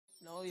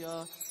Oh,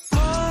 yeah.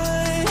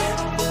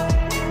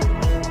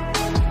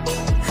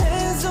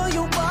 Hands on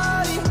your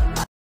body.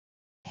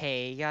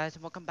 Hey guys,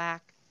 welcome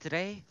back.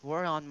 Today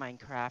we're on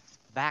Minecraft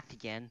back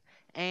again,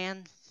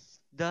 and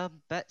the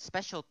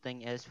special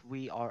thing is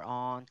we are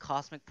on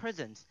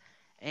CosmicPrisons,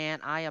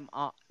 and I am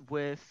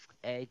with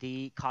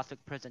the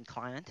CosmicPrison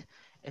client.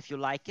 If you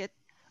like it,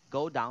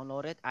 go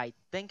download it. I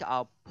think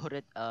I'll put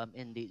it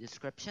in the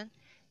description.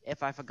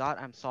 If I forgot,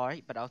 I'm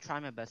sorry, but I'll try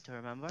my best to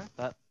remember.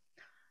 But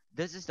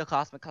this is the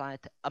Cosmic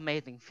client,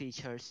 amazing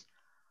features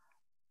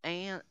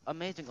and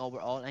amazing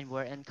overall, and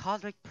we're in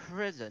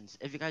CosmicPrisons.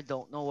 If you guys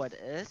don't know what it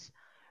is,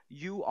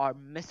 you are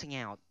missing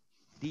out.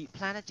 The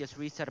planet just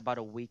reset about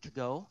a week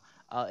ago.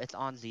 It's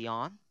on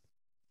Xeon.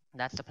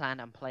 That's the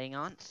planet I'm playing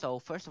on. So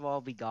first of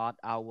all, we got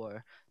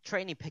our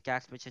training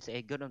pickaxe, which is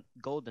a good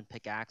golden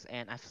pickaxe,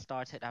 and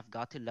I've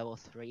got to level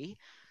 3.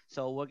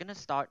 So we're gonna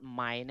start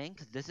mining,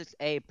 'cause this is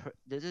a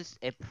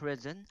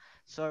prison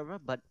server,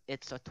 but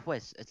it's a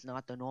twist. It's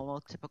not the normal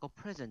typical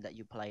prison that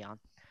you play on.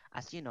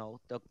 As you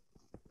know,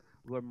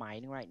 we're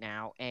mining right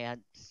now,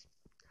 and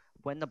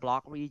when the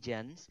block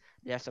regens,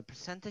 there's a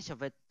percentage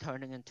of it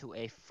turning into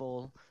a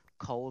full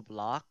coal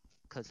block.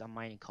 Because I'm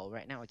mining coal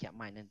right now, I can't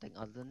mine anything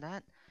other than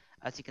that,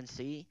 as you can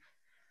see.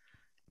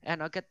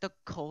 And I'll get the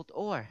cold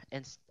ore,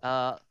 and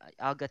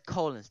I'll get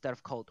coal instead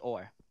of cold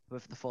ore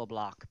with the full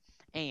block.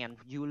 And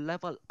you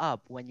level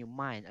up when you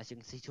mine, as you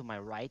can see to my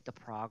right, the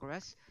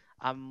progress.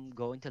 I'm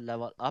going to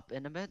level up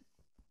in a bit,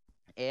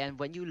 and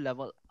when you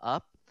level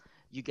up,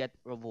 you get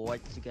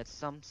rewards. You get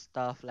some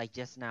stuff like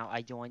just now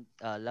I joined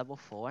level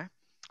 4,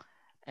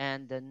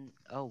 and then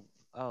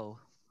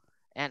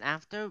and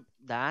after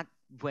that,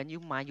 when you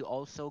mine, you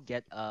also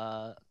get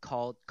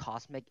called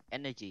cosmic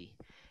energy.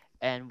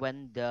 And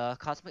when the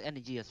cosmic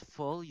energy is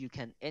full, you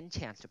can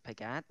enchant your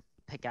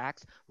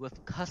pickaxe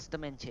with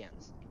custom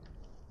enchants.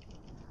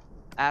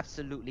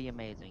 Absolutely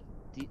amazing.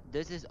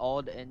 This is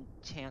all the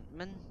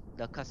enchantment,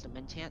 the custom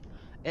enchant.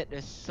 It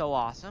is so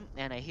awesome.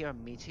 And I hear a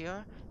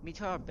meteor.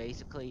 Meteor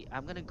basically,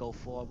 I'm gonna go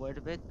forward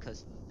a bit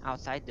because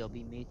outside there'll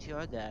be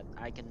meteor that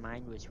I can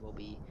mine, which will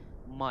be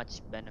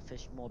much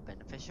more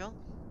beneficial.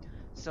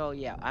 So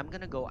yeah, I'm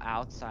gonna go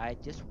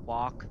outside, just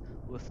walk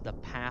with the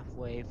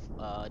pathway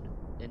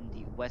in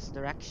the west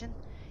direction,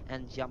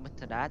 and jump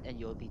into that, and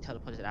you'll be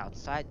teleported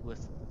outside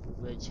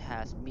which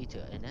has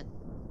meteor in it.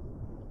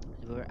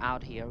 We're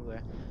out here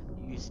where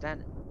you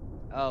stand.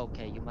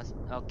 Okay, you must.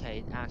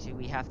 Okay, actually,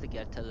 we have to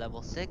get to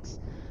level 6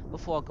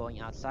 before going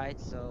outside.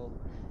 So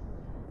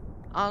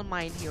I'll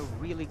mine here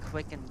really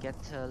quick and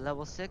get to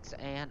level 6,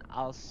 and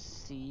I'll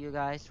see you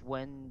guys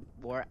when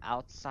we're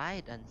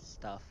outside and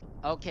stuff.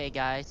 Okay,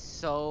 guys.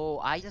 So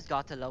I just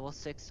got to level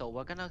 6, so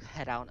we're gonna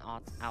head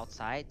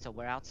outside. So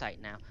we're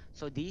outside now.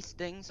 So these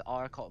things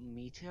are called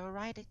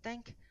meteorite, I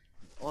think,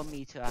 or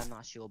meteor. I'm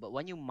not sure. But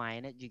when you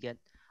mine it, you get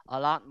a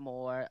lot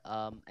more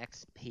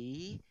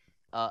XP,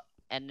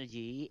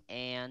 energy,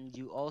 and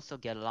you also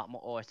get a lot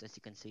more ores, as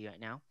you can see right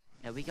now.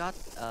 And we got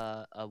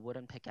a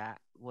wooden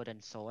pickaxe,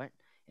 wooden sword,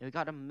 and we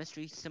got a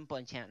mystery simple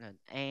enchantment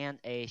and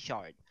a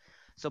shard.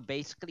 So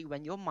basically,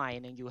 when you're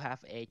mining, you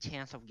have a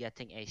chance of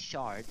getting a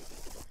shard,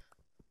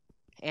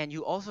 and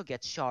you also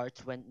get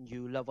shards when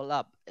you level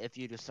up. If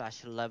you do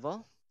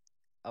 /level,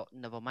 oh,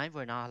 never mind,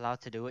 we're not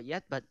allowed to do it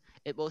yet, but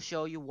it will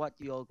show you what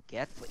you'll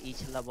get for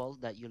each level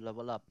that you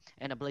level up.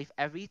 And I believe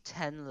every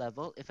 10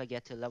 level, if I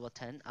get to level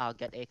 10, I'll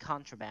get a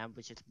contraband,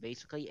 which is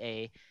basically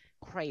a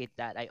crate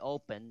that I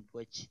opened,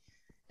 which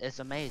is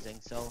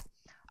amazing. So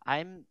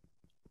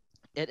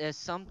it is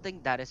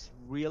something that is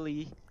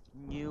really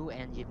new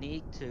and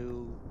unique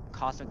to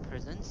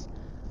CosmicPrisons,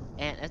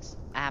 and it's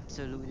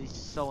absolutely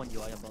so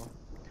enjoyable.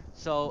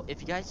 So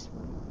if you guys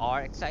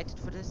are excited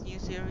for this new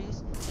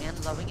series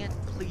and loving it,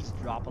 please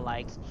drop a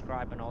like,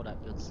 subscribe, and all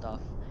that good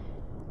stuff.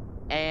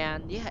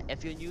 And yeah,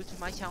 if you're new to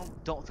my channel,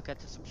 don't forget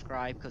to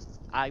subscribe because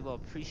I will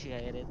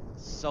appreciate it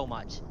so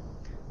much.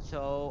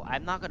 So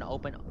I'm not gonna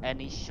open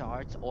any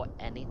shards or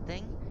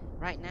anything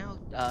right now,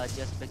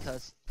 just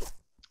because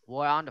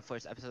we're on the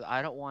first episode.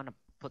 I don't want to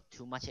put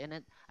too much in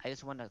it. I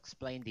just want to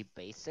explain the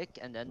basic,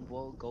 and then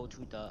we'll go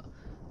to the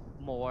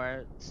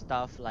more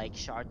stuff like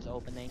shards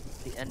opening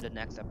in the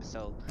next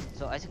episode.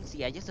 So as you can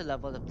see, I just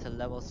leveled up to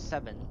level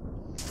 7,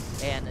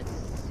 and it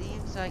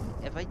seems like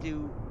if I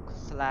do /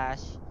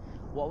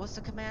 what was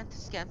the command to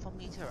scan for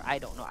meteor? I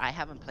don't know. I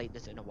haven't played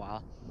this in a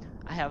while.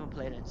 I haven't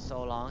played it in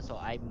so long, so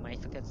I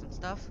might forget some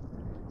stuff.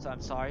 So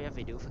I'm sorry if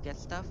I do forget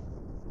stuff.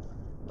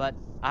 But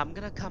I'm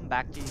gonna come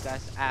back to you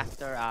guys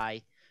after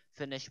I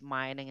finish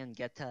mining and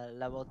get to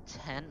level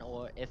 10,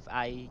 or if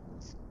I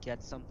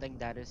get something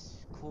that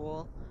is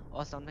cool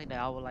or something that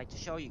I would like to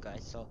show you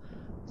guys. So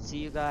see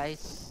you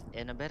guys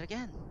in a bit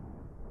again.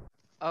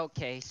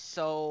 Okay,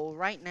 so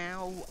right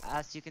now,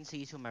 as you can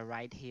see to my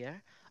right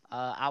here,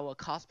 our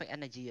cosmic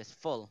energy is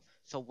full.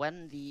 So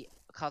when the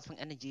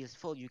cosmic energy is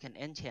full, you can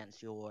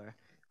enchant your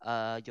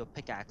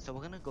pickaxe. So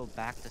we're gonna go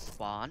back to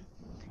spawn,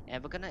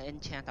 and we're gonna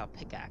enchant our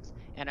pickaxe.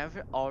 And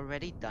I've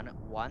already done it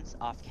once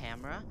off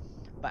camera,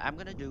 but I'm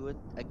gonna do it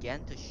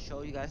again to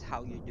show you guys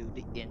how you do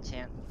the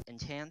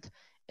enchant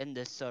in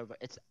this server.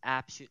 It's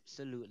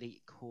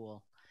absolutely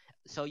cool.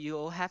 So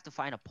you'll have to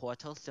find a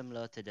portal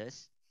similar to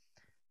this,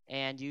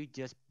 and you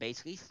just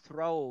basically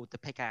throw the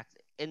pickaxe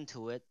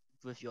into it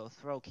with your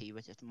throw key,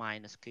 which is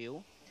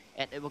 -Q,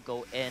 and it will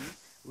go in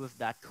with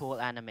that cool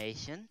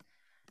animation,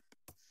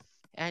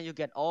 and you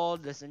get all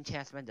this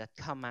enchantment that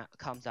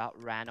comes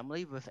out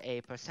randomly with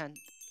a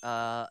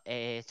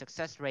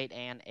success rate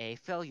and a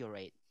failure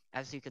rate.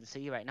 As you can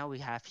see right now, we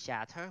have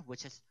Shatter,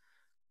 which is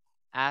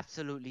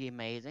absolutely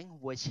amazing,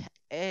 which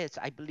is,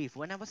 I believe,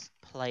 when I was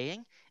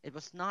playing, it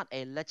was not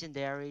a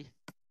legendary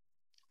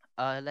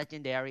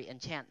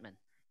enchantment.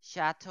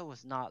 Shatter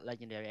was not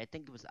legendary. I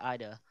think it was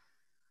either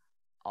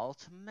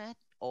ultimate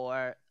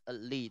or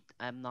elite.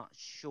 I'm not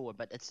sure,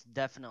 but it's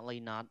definitely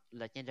not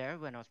legendary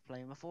when I was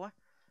playing before.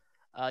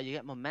 You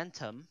get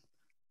momentum,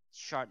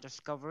 shard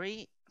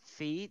discovery,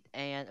 feed,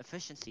 and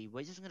efficiency.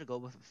 We're just gonna go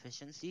with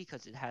efficiency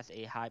because it has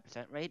a high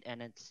percent rate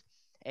and it's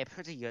a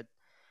pretty good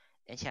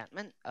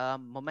enchantment.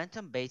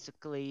 Momentum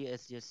basically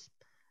is just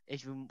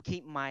if you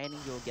keep mining,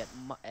 you'll get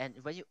and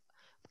when you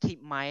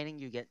keep mining,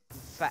 you get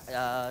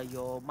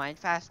you'll mine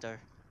faster,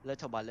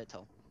 little by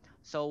little.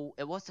 So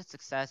it was a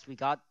success. We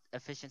got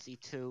efficiency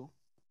too,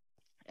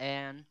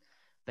 and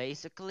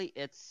basically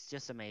it's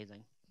just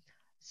amazing.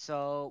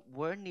 So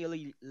we're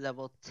nearly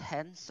level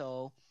 10,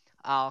 so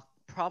I'll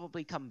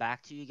probably come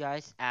back to you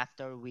guys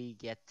after we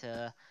get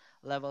to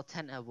level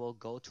 10 and we'll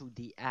go to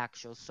the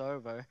actual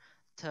server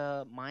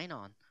to mine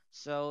on.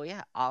 So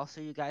yeah, I'll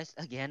see you guys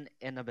again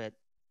in a bit.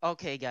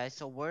 Okay guys,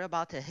 so we're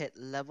about to hit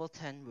level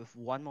 10 with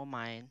one more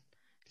mine.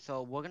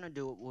 So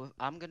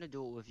I'm gonna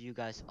do it with you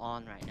guys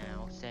on right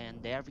now.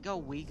 And there we go,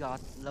 we got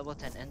level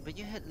 10. And when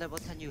you hit level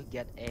 10, you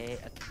get a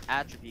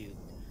attribute.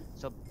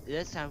 So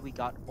this time we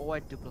got ore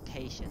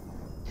duplication.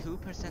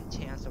 2%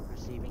 chance of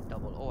receiving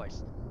double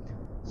ores.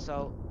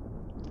 So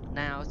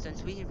now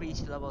since we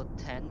reach level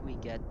 10, we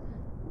get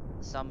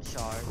some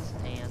shards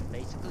and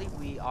basically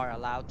we are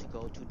allowed to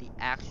go to the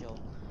actual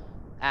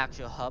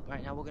hub.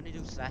 Right now we're gonna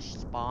do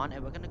 /spawn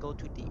and we're gonna go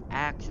to the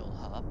actual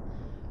hub,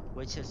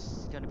 which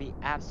is gonna be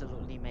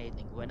absolutely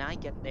amazing. When I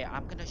get there,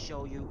 I'm gonna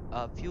show you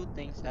a few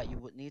things that you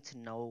would need to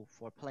know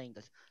for playing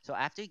this. So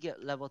after you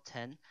get level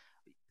 10,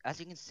 as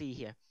you can see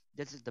here,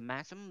 this is the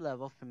maximum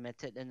level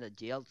permitted in the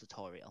jail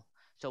tutorial.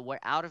 So we're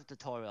out of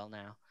tutorial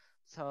now.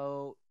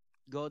 So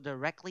go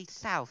directly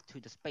south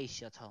to the space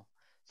shuttle.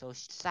 So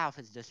south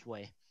is this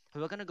way. So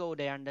we're gonna go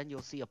there and then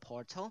you'll see a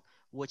portal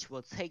which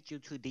will take you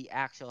to the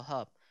actual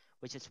hub,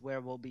 which is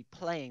where we'll be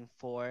playing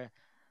for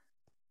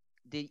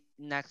the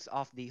next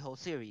of the whole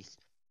series.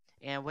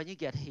 And when you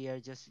get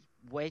here, just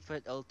wait for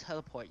it, it'll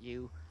teleport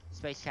you.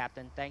 Space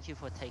Captain, thank you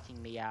for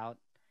taking me out.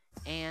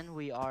 And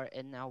we are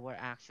in our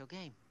actual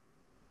game.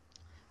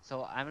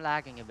 So I'm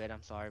lagging a bit,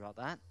 I'm sorry about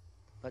that.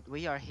 But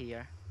we are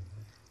here.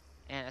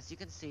 And as you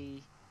can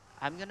see,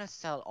 I'm gonna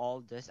sell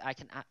all this. I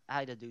can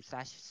either do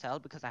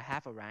 /sell because I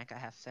have a rank. I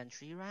have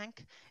sentry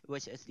rank,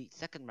 which is the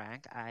second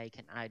rank. I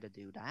can either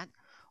do that.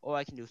 Or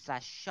I can do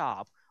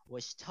 /shop,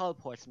 which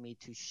teleports me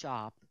to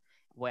shop,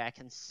 where I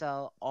can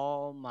sell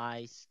all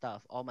my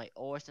stuff, all my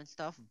ores and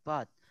stuff.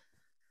 But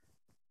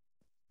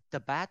the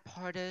bad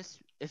part is,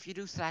 if you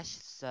do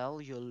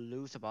 /sell, you'll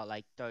lose about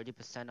like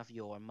 30% of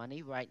your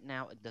money. Right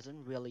now, it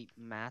doesn't really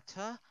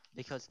matter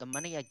because the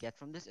money I get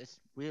from this is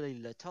really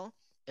little.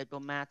 It will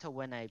matter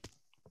when I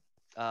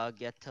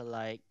get to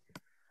like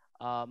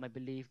I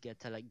believe get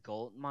to like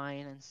gold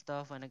mine and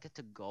stuff. When I get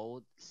to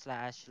gold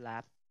slash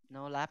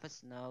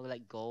lapis, no,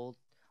 like gold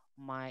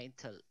mine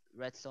to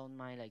redstone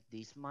mine, like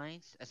these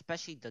mines,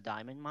 especially the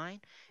diamond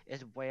mine,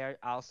 is where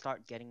I'll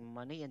start getting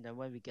money. And then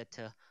when we get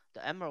to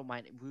the emerald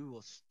mine, we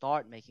will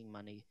start making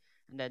money.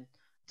 And then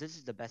this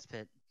is the best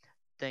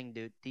thing,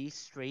 dude.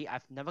 These three,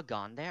 I've never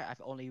gone there.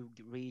 I've only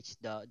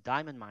reached the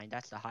diamond mine.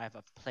 That's the hive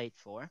I've played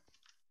for.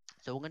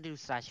 So we're gonna do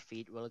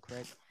 /feed really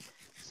quick.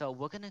 So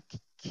we're gonna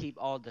keep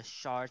all the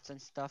shards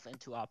and stuff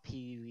into our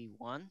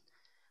PvE1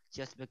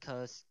 just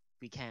because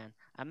we can.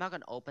 I'm not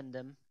gonna open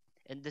them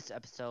in this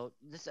episode.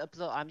 This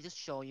episode, I'm just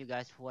showing you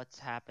guys what's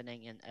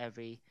happening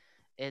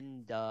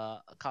in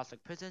the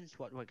Cosmic Prisons,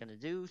 what we're gonna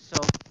do. So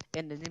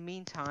in the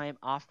meantime,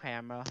 off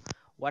camera,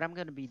 what I'm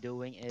gonna be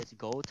doing is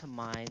go to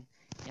mine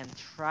and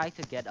try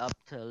to get up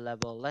to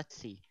level. Let's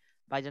see.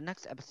 By the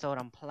next episode,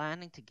 I'm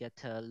planning to get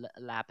to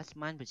Lapis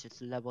Mine, which is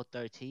level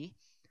 30.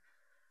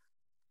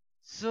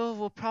 So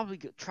we'll probably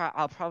try.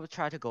 I'll probably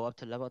try to go up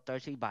to level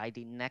 30 by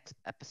the next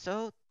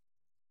episode.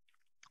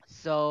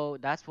 So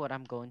that's what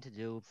I'm going to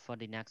do for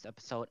the next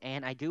episode.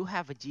 And I do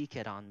have a G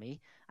kit on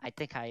me. I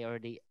think I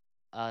already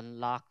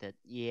unlocked it.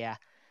 Yeah,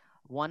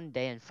 1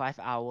 day and 5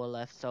 hours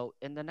left. So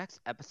in the next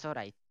episode,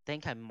 I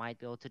think I might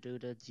be able to do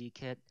the G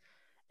kit.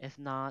 If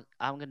not,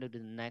 I'm gonna do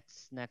the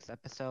next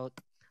episode.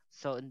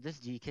 So in this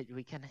G kit,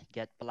 we can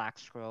get black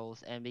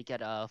scrolls and we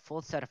get a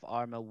full set of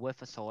armor with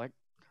a sword,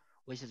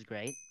 which is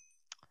great.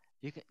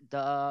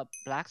 The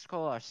black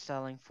scroll are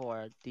selling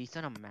for a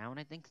decent amount.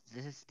 I think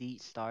this is the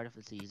start of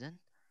the season.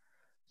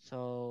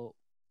 So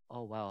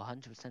Oh wow,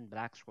 100%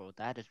 black scroll.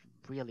 That is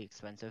really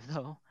expensive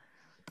though.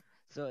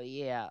 So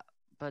yeah,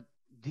 but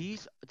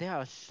there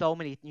are so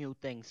many new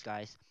things,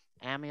 guys.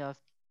 Amia,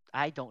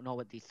 I don't know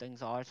what these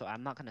things are, so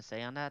I'm not gonna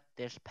say on that.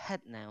 There's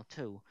pet now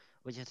too,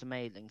 which is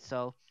amazing.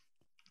 So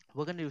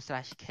we're gonna do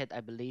slash kit.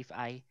 I believe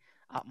I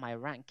up my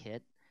rank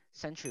kit,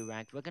 century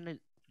ranked. We're gonna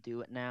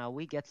do it now.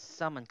 We get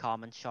some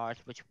uncommon shards,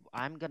 which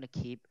I'm gonna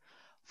keep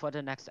for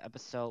the next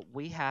episode.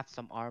 We have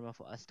some armor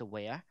for us to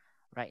wear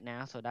right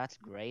now, so that's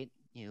great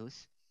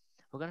news.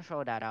 We're gonna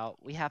throw that out.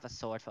 We have a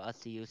sword for us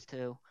to use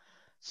too.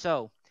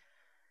 So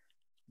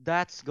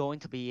that's going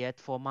to be it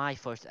for my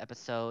first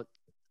episode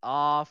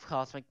of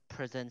Cosmic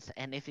Prisons.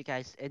 And if you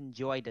guys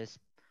enjoy this,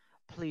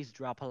 please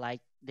drop a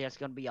like. There's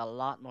gonna be a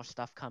lot more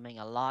stuff coming,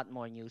 a lot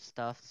more new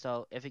stuff.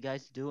 So if you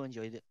guys do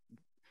enjoy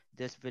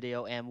this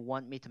video and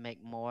want me to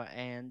make more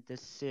and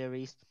this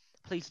series,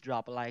 please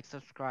drop a like,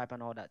 subscribe,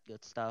 and all that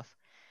good stuff.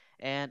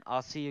 And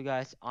I'll see you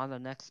guys on the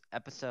next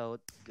episode.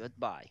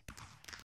 Goodbye.